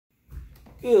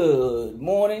Good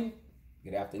morning,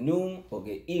 good afternoon, or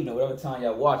good evening, whatever time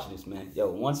y'all watching this, man. Yo,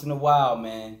 once in a while,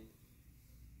 man,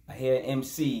 I hear an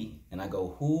MC and I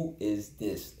go, who is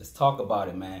this? Let's talk about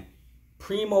it, man.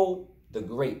 Premo the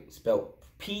Great, spelled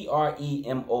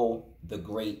Premo the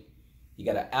Great. He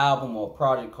got an album or a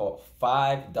project called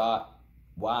 5.Y.L.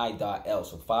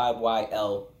 So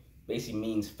 5.Y.L basically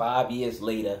means 5 years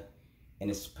later, and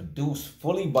it's produced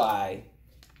fully by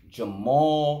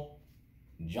Jamar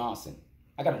Johnson.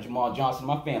 I got a Jamar Johnson in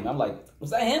my family. I'm like, was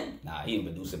that him? Nah, he didn't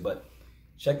produce it, but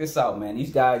check this out, man.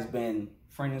 These guys been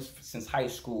friends since high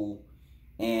school,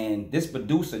 and this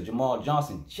producer, Jamar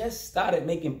Johnson, just started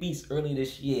making beats early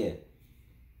this year.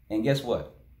 And guess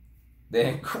what?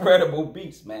 They're incredible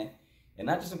beats, man. And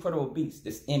not just incredible beats,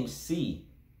 this MC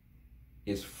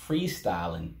is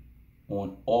freestyling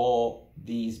on all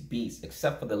these beats,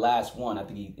 except for the last one. I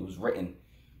think it was written,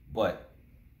 but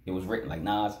it was written like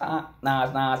Nas.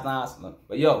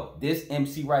 But yo, this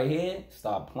MC right here,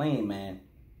 start playing, man.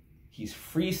 He's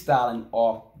freestyling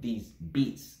off these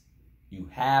beats. You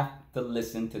have to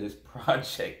listen to this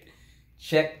project.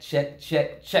 Check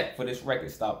for this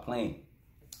record. Stop playing.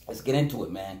 Let's get into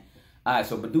it, man. All right,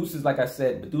 so producers, like I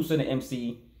said, producer and the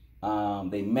MC,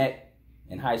 they met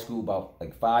in high school about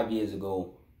like 5 years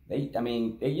ago. They're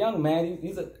young, man.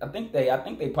 I think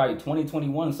they probably 20,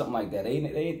 21, something like that.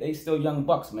 They still young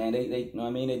bucks, man. They you know what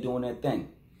I mean? They're doing their thing.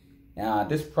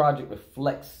 This project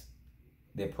reflects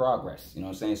their progress. You know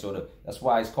what I'm saying? So that's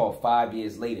why it's called 5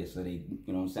 years later. So they, you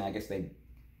know what I'm saying? I guess they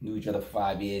knew each other for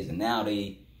 5 years, and now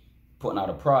they putting out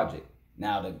a project.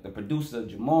 Now the producer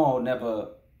Jamar never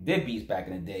did beats back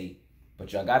in the day,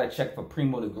 but y'all gotta check for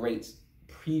Premo the Great's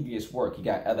previous work. He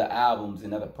got other albums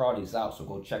and other projects out, so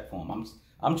go check for him.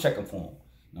 I'm checking for him. You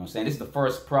know what I'm saying? This is the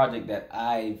first project that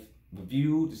I've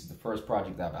reviewed. This is the first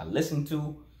project that I listened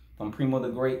to from Premo the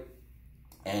Great.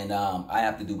 And I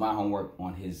have to do my homework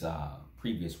on his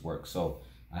previous work. So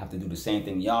I have to do the same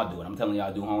thing y'all do. And I'm telling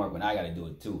y'all do homework when I got to do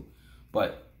it too.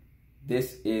 But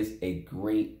this is a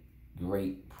great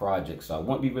project. So I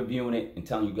won't be reviewing it and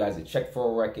telling you guys to check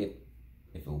for a record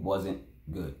if it wasn't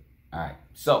good. All right.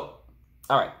 So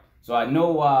I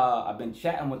know I've been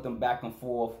chatting with them back and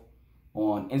forth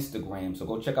on Instagram, so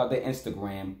go check out their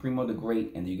Instagram, Premo the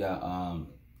Great, and you got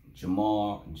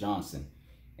Jamar Johnson,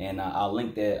 and I'll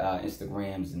link their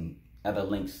Instagrams and other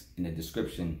links in the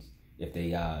descriptions if they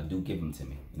do give them to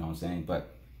me. You know what I'm saying?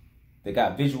 But they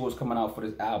got visuals coming out for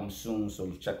this album soon, so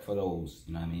check for those.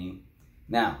 You know what I mean?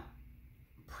 Now,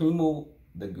 Premo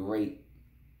the Great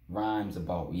rhymes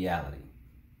about reality,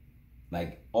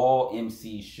 like all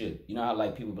MCs should. You know how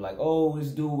like people be like, oh, this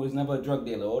dude was never a drug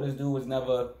dealer, or this dude was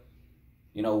never,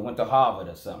 you know, went to Harvard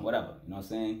or something, whatever. You know what I'm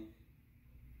saying?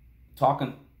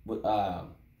 Talking with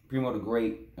Premo the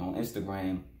Great on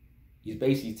Instagram, he's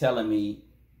basically telling me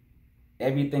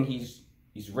everything he's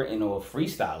written or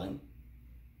freestyling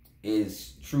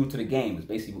is true to the game. It's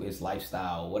basically his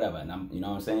lifestyle or whatever. And I'm, you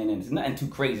know what I'm saying? And it's nothing too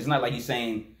crazy. It's not like he's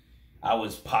saying I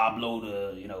was Pablo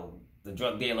the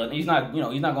drug dealer. He's not, you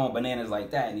know, he's not going bananas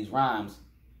like that in these rhymes.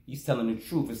 He's telling the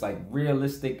truth. It's like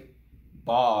realistic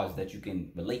bars that you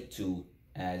can relate to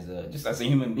as just as a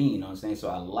human being, you know what I'm saying? So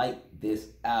I like this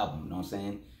album, you know what I'm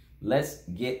saying? Let's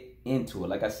get into it.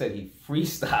 Like I said, he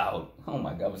freestyled. Oh my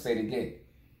God, I'm gonna say it again.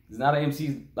 There's not an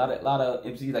MC, a lot of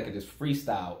MCs that can just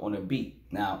freestyle on a beat.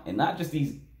 Now, and not just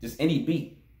any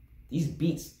beat. These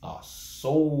beats are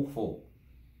soulful.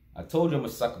 I told you I'm a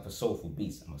sucker for soulful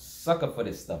beats. I'm a sucker for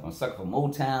this stuff. I'm a sucker for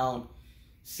Motown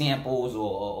samples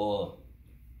or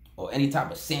any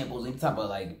type of samples, any type of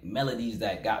like melodies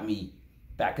that got me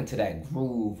back into that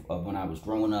groove of when I was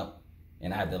growing up,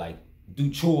 and I had to like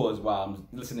do chores while I'm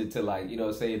listening to, like, you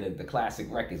know, say the classic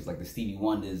records like the Stevie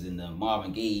Wonders and the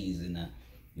Marvin Gayes and the,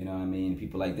 you know what I mean,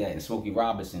 people like that, and Smokey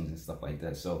Robinsons and stuff like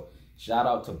that. So shout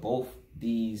out to both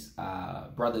these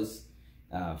brothers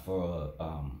for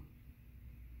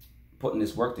putting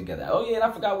this work together. Oh yeah, and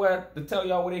I forgot to tell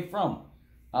y'all where they from.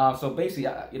 So basically,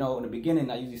 you know, in the beginning,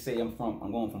 I usually say I'm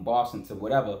going from Boston to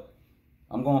whatever.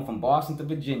 I'm going from Boston to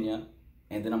Virginia.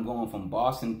 And then I'm going from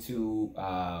Boston to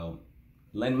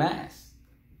Lynn, Mass.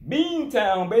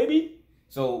 Beantown, baby.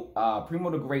 So Premo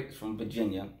the Great's from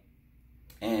Virginia,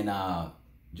 and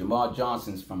Jamar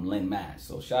Johnson's from Lynn, Mass.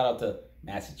 So shout out to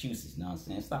Massachusetts. You know what I'm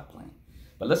saying? Stop playing.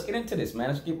 But let's get into this, man.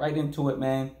 Let's get right into it,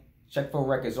 man. Check for a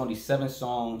record. It's only 7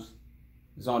 songs.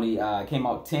 It's only came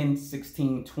out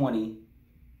 10/16/20,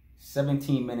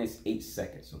 17 minutes 8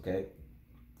 seconds. Okay,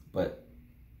 but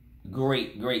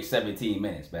great 17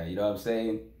 minutes, man. You know what I'm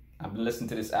saying? I've been listening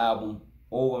to this album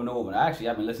over and over. And actually,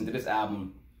 I've been listening to this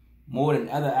album more than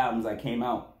other albums that came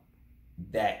out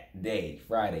that day,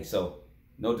 Friday. So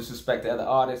No disrespect to other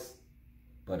artists,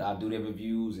 but I'll do their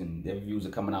reviews, and their reviews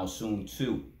are coming out soon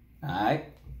too.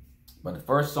 Alright? But the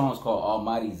first song is called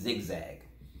Almighty Zigzag.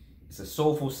 It's a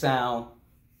soulful sound,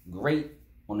 great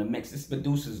on the mix. This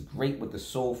producer's great with the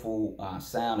soulful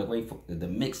sound, the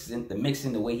mixing,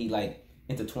 the way he like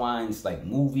intertwines like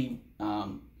movie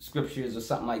scriptures or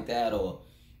something like that,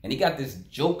 and he got this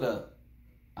Joker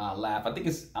laugh. I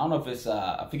don't know if it's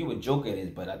I forget what Joker it is,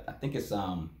 but I think it's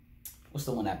what's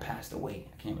the one that passed away?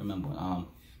 I can't remember.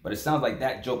 But it sounds like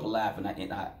that Joker laugh, and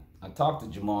I talked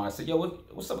to Jamar. I said, yo,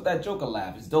 what's up with that Joker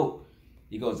laugh? It's dope.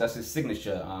 He goes, that's his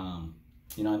signature.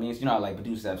 You know what I mean? You know how like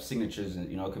producers have signatures,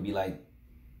 and it could be like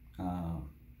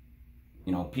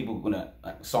people when a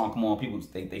song come on, people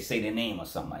they say their name or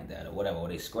something like that or whatever, or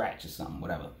they scratch or something,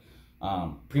 whatever.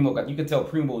 Premo, you can tell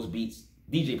Premo's beats,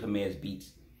 DJ Premier's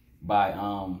beats, by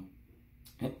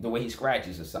the way he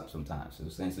scratches or something sometimes.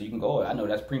 So you can go, oh, I know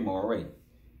that's Premo already.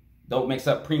 Don't mix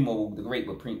up Premo the Great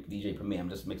with DJ Premier. I'm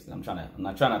just mixing. I'm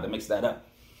not trying not to mix that up.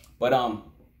 But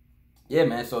yeah,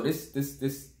 man. So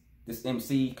this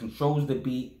MC controls the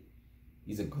beat.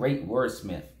 He's a great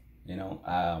wordsmith.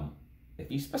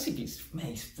 Especially if he's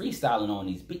freestyling on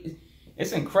these beats.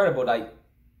 It's incredible. Like,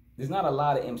 there's not a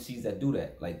lot of MCs that do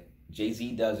that. Like,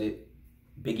 Jay-Z does it.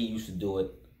 Biggie used to do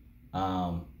it.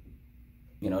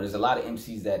 There's a lot of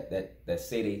MCs that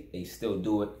say they still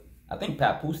do it. I think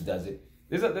Papoose does it.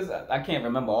 I can't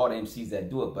remember all the MCs that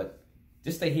do it, but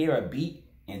just to hear a beat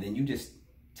and then you just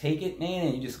take it, man,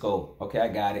 and you just go, okay, I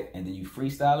got it, and then you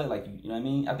freestyle it, like, you know what I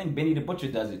mean? I think Benny the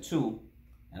Butcher does it too,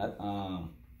 and I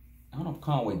don't know if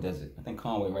Conway does it. I think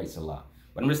Conway writes a lot,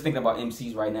 but I'm just thinking about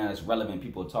MCs right now that's relevant.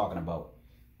 People are talking about.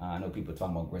 I know people are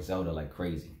talking about Griselda like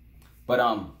crazy, but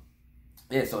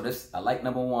yeah. So I like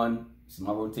number one. It's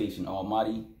my rotation.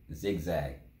 Almighty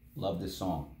Zigzag. Love this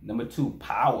song. Number two,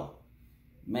 Power.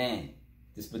 Man,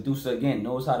 this producer again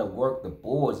knows how to work the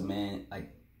boards, man.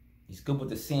 Like, he's good with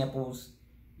the samples.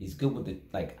 He's good with the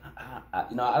I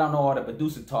don't know all the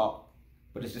producer talk,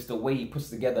 but it's just the way he puts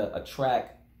together a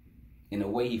track, and the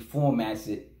way he formats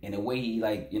it, and the way he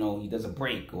he does a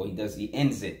break, or he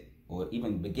ends it, or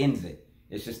even begins it.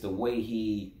 It's just the way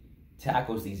he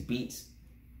tackles these beats.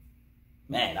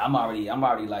 Man, I'm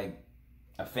already like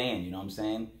a fan. You know what I'm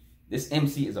saying? This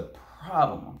MC is a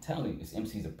problem. I'm telling you, this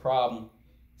MC is a problem.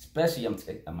 Especially, I'm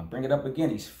gonna bring it up again.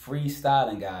 He's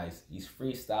freestyling, guys. He's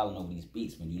freestyling over these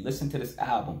beats. When you listen to this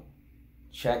album,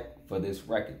 check for this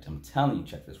record. I'm telling you,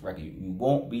 check for this record. You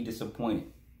won't be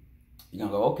disappointed. You're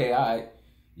gonna go, okay, all right.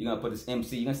 You're gonna put this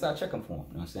MC. You're gonna start checking for him.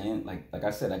 You know what I'm saying? Like I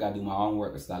said, I gotta do my own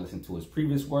work and start listening to his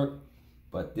previous work.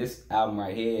 But this album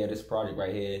right here, this project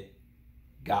right here,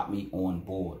 got me on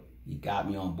board. He got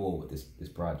me on board with this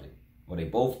project. Well, they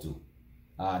both do.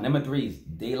 Number three is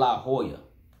De La Hoya.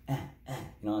 You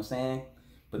know what I'm saying?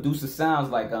 Producer sounds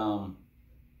like a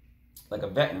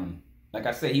veteran. Like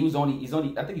I said, he's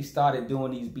only I think he started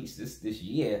doing these beats this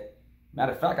year.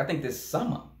 Matter of fact, I think this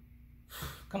summer.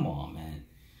 Come on, man.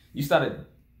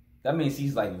 That means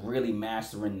he's like really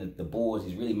mastering the boards.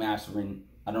 He's really mastering.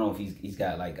 I don't know if he's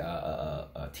got like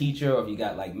a teacher, or if he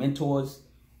got like mentors,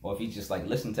 or if he's just like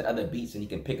listening to other beats and he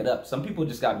can pick it up. Some people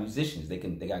just got musicians. They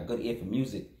got good ear for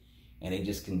music, and they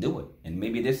just can do it. And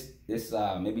maybe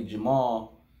maybe Jamar,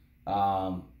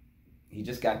 he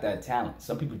just got that talent.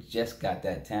 Some people just got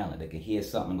that talent. They can hear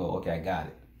something and go, okay, I got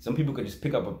it. Some people could just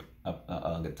pick up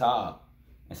a guitar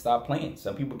and start playing.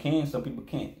 Some people can, some people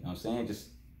can't. You know what I'm saying?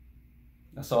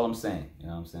 That's all I'm saying. You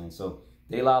know what I'm saying? So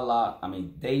De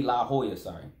La Hoya,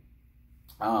 sorry.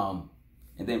 And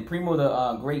then Premo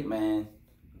the Great, man.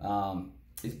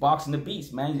 He's boxing the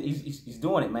beats, man. He's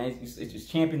doing it, man. He's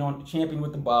just champion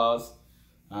with the bars.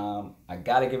 I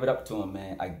gotta give it up to him,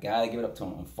 man. I gotta give it up to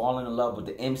him. I'm falling in love with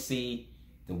the MC,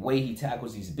 the way he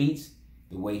tackles these beats,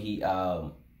 the way he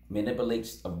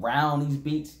manipulates around these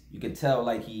beats. You can tell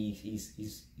like you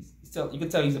can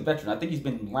tell he's a veteran. I think he's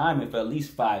been rhyming for at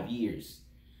least 5 years.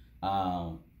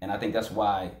 And I think that's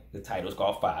why the title's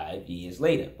called 5 Years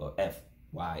Later, or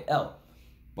F.Y.L.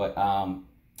 But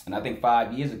and I think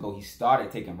 5 years ago he started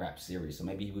taking rap serious. So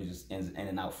maybe he was just in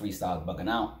and out freestyle, bugging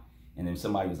out. And then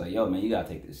somebody was like, yo, man, you gotta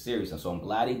take this serious. And so I'm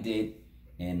glad he did.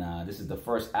 And this is the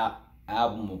first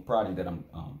album or project that I'm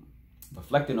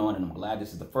reflecting on, and I'm glad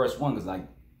this is the first one, because I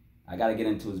gotta get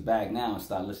into his bag now and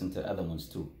start listening to other ones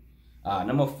too.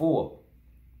 Number 4,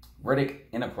 Riddick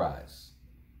Enterprise.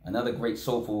 Another great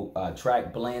soulful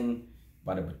track blend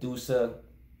by the producer.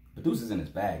 Producer's in his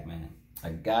bag, man. I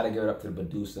gotta give it up to the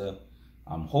producer.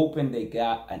 I'm hoping they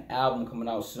got an album coming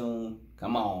out soon.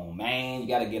 Come on, man. You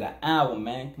gotta get an album,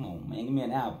 man. Come on, man. Give me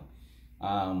an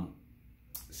album.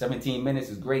 17 minutes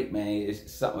is great, man.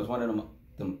 It's one of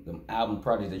them album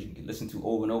projects that you can listen to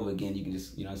over and over again. You can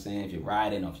just, you know what I'm saying, if you're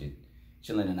riding or if you're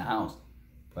chilling in the house.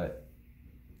 But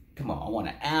come on, I want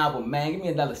an album, man. Give me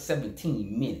another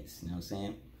 17 minutes. You know what I'm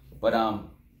saying? But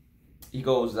he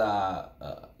goes,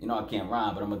 you know I can't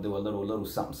rhyme, but I'm gonna do a little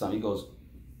something. He goes,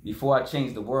 before I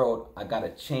change the world, I gotta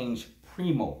change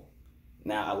Premo.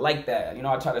 Now I like that. You know,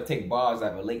 I try to take bars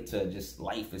that relate to just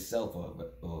life itself,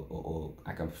 or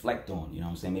I can reflect on. You know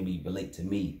what I'm saying? Maybe relate to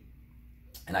me,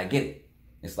 and I get it.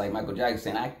 It's like Michael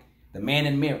Jackson saying, the man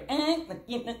in the mirror.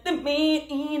 The man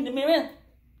in the mirror.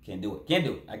 Can't do it.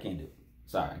 I can't do it.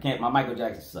 Sorry, I can't. My Michael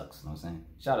Jackson sucks. You know what I'm saying?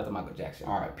 Shout out to Michael Jackson.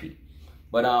 R.I.P.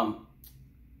 But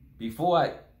before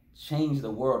I change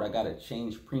the world, I gotta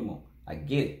change Premo. I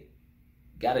get it.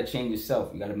 You gotta change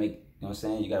yourself. You gotta make, you know what I'm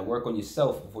saying? You gotta work on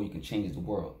yourself before you can change the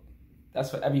world.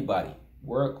 That's for everybody.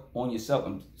 Work on yourself,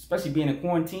 and especially being in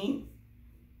quarantine.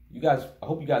 You guys, I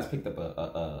hope you guys picked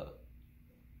up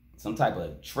some type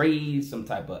of trade, some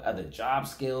type of other job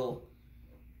skill.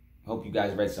 Hope you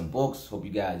guys read some books. Hope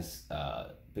you guys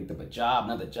picked up a job,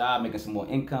 another job, making some more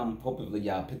income. Hopefully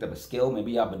y'all picked up a skill.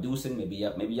 Maybe y'all producing. Maybe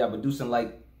y'all producing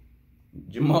like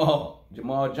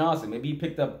Jamar Johnson. Maybe he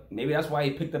picked up. Maybe that's why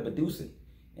he picked up producing,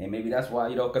 and maybe that's why,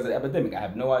 you know, because of the epidemic. I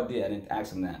have no idea. I didn't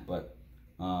ask him that, but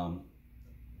I'm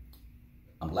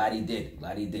glad he did. You know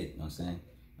what I'm saying?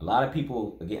 A lot of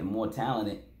people are getting more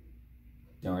talented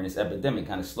during this epidemic.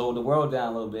 Kind of slowed the world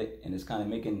down a little bit, and it's kind of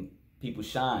making people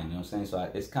shine. You know what I'm saying? So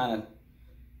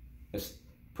it's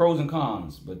pros and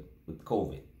cons, but with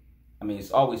COVID. I mean,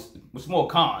 it's more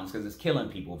cons because it's killing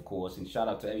people, of course. And shout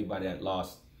out to everybody that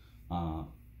lost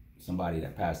somebody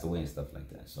that passed away and stuff like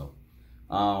that. So,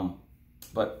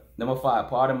 but number 5,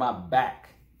 Pardon My Back.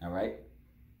 All right,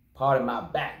 Pardon My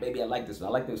Back, baby. I like this one.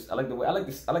 I like the way. I like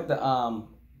the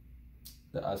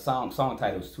song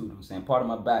titles too. You know what I'm saying? Pardon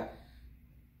My Back.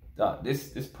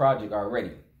 This project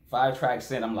already 5 tracks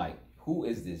in. I'm like, who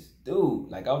is this dude?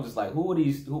 Like, I was just like, who are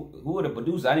these? Who are the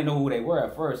producers? I didn't know who they were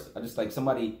at first. I just like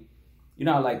somebody, you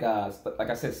know, like I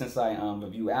said, since I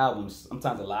review albums,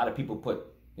 sometimes a lot of people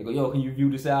they go, yo, can you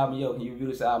review this album? Yo, can you review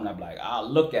this album? And I'm like, I'll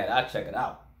look at it, I'll check it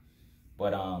out.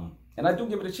 But and I do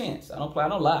give it a chance. I don't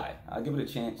lie. I'll give it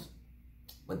a chance.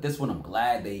 But this one, I'm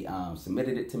glad they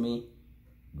submitted it to me.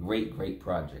 Great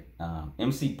project.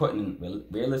 MC putting in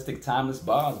realistic, timeless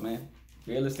bars, man.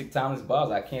 Realistic, timeless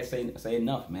bars. I can't say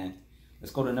enough, man.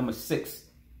 Let's go to number 6,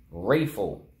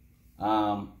 Rayful.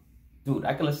 Dude,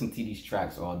 I can listen to these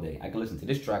tracks all day. I can listen to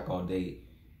this track all day.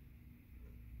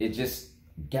 It just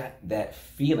got that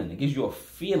feeling. It gives you a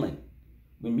feeling.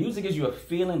 When music gives you a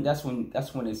feeling, that's when it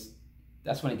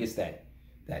gets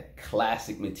that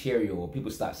classic material. Or people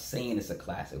start saying it's a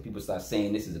classic. Or people start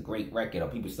saying this is a great record. Or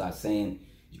people start saying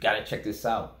you gotta check this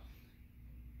out.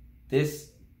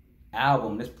 This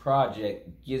album, this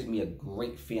project gives me a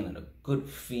great feeling, a good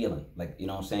feeling. Like, you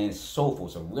know what I'm saying? It's soulful.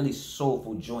 It's a really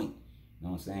soulful joint. You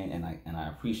know what I'm saying? And I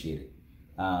appreciate it.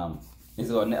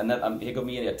 Here go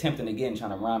me attempting again,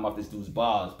 trying to rhyme off this dude's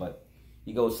bars, but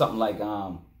he goes something like,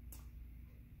 I'm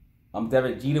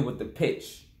Derek Jeter with the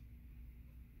pitch.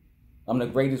 I'm the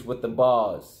greatest with the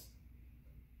bars.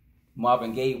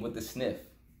 Marvin Gaye with the sniff.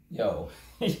 Yo.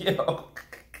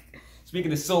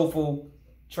 Speaking of soulful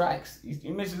tracks,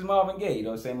 he mentions Marvin Gaye. You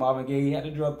know what I'm saying? Marvin Gaye, he had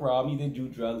a drug problem. He did do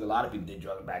drugs. A lot of people did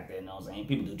drugs back then. You know what I'm saying?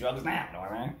 People do drugs now. You know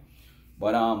what I mean?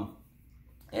 But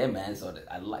yeah, man. So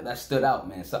that stood out,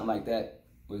 man. Something like that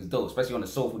was dope, especially on the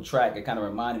soulful track. It kind of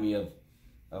reminded me of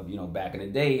you know, back in the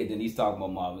day. And then he's talking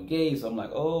about Marvin Gaye. So I'm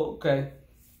like, oh, okay.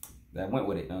 That went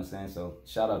with it. You know what I'm saying? So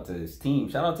shout out to this team.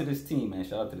 Shout out to this team, man.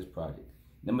 Shout out to this project.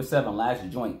 Number 7, last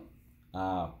joint.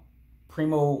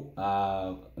 Premo.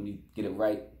 Let me get it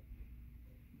right.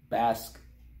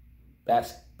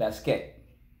 Basquiat,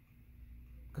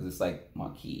 because it's like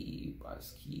Marquis,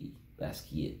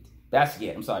 Basquiat.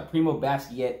 I'm sorry, Premo,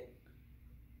 Basquiat,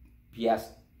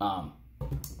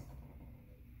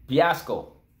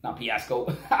 Piasco, not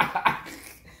Piasco.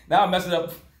 Now I'm messing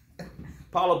up.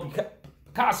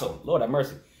 Picasso, Lord have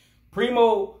mercy.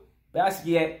 Premo,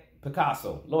 Basquiat,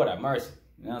 Picasso, Lord have mercy.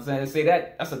 You know what I'm saying? Say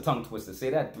that. That's a tongue twister. Say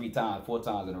that 3 times, 4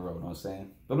 times in a row. You know what I'm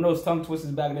saying? Remember those tongue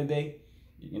twisters back in the day?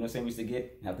 You know what I'm saying? We used to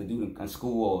have to do them in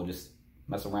school or just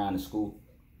mess around in school.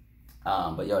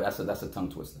 But yo, that's a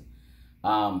tongue twister.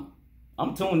 I'm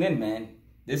tuned in, man.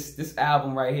 This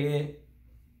album right here,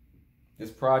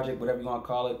 this project, whatever you want to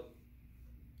call it,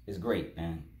 is great,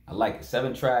 man. I like it.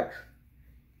 7 tracks,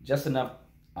 just enough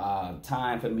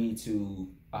time for me to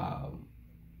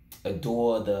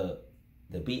adore the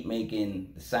beat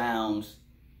making, the sounds.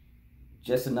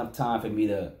 Just enough time for me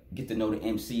to get to know the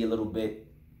MC a little bit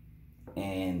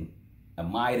and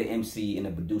admire the MC and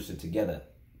the producer together.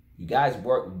 You guys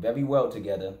work very well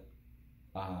together.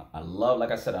 I love,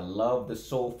 like I said, I love the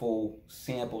soulful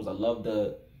samples. I love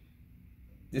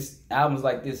this albums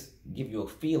like this give you a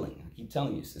feeling. I keep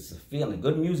telling you, it's a feeling.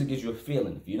 Good music gives you a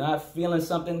feeling. If you're not feeling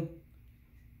something,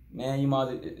 man, you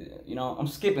might, you know, I'm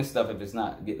skipping stuff if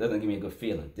it doesn't give me a good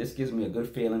feeling. This gives me a good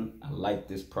feeling. I like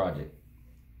this project.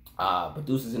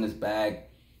 Producers in his bag,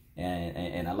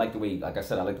 and I like the way, like I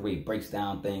said, I like the way he breaks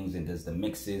down things and does the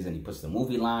mixes, and he puts the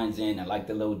movie lines in. I like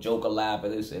the little Joker laugh.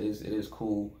 It is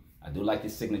cool. I do like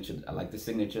his signature. I like the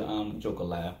signature Joker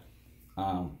laugh.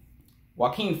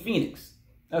 Joaquin Phoenix.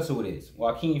 That's who it is.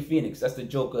 Joaquin Phoenix. That's the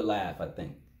Joker laugh, I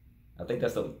think. I think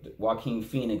that's the Joaquin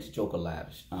Phoenix Joker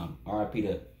laugh. R.I.P.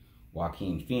 to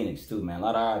Joaquin Phoenix, too, man. A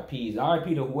lot of R.I.P.s.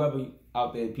 R.I.P. to whoever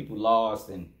out there people lost.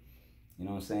 And, you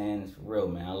know what I'm saying? It's for real,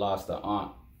 man. I lost an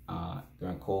aunt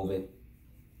during COVID.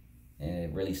 And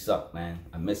it really sucked, man.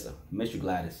 I miss her. I miss you,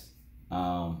 Gladys.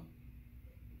 I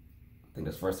think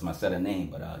that's the first time I said her name,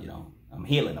 but, you know, I'm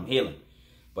healing.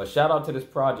 But shout out to this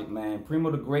project, man.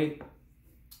 Premo the Great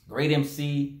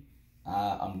MC.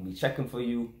 I'm going to be checking for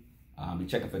you. I'll be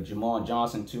checking for Jamar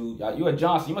Johnson, too. You a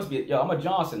Johnson. You must be, yo, I'm a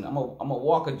Johnson. I'm a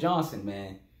Walker Johnson,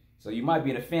 man. So you might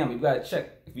be in the family. You got to check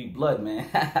if you blood, man.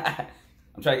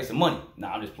 I'm trying to get some money.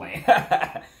 Nah, I'm just playing.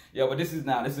 Yo, but this is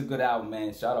a good album,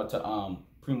 man. Shout out to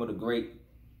Premo the Great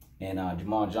and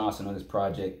Jamar Johnson on this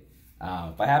project.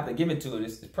 If I have to give it to it,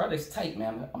 this project's tight,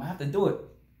 man. I'm gonna have to do it.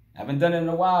 I haven't done it in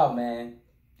a while, man.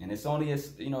 And it's only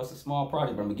it's a small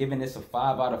project, but I'm giving this a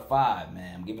 5 out of 5,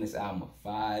 man. I'm giving this album a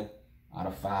 5 out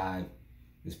of 5.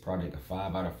 This project a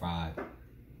 5 out of 5.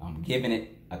 I'm giving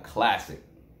it a classic.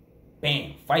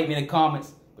 Bam. Fight me in the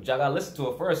comments, but y'all gotta listen to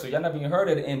it first. So y'all never even heard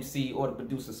of the MC or the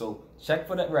producer. So check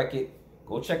for that record.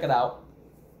 Go check it out.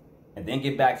 And then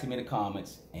get back to me in the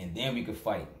comments, and then we could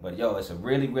fight. But yo, it's a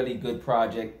really, really good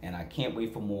project, and I can't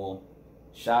wait for more.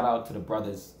 Shout out to the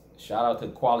brothers. Shout out to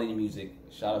quality music.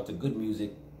 Shout out to good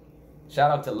music. Shout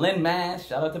out to Lynn, man.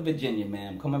 Shout out to Virginia,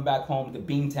 man. I'm coming back home to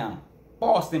Beantown.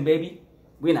 Boston, baby.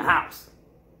 We in the house.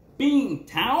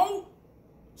 Beantown?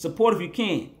 Support if you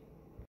can.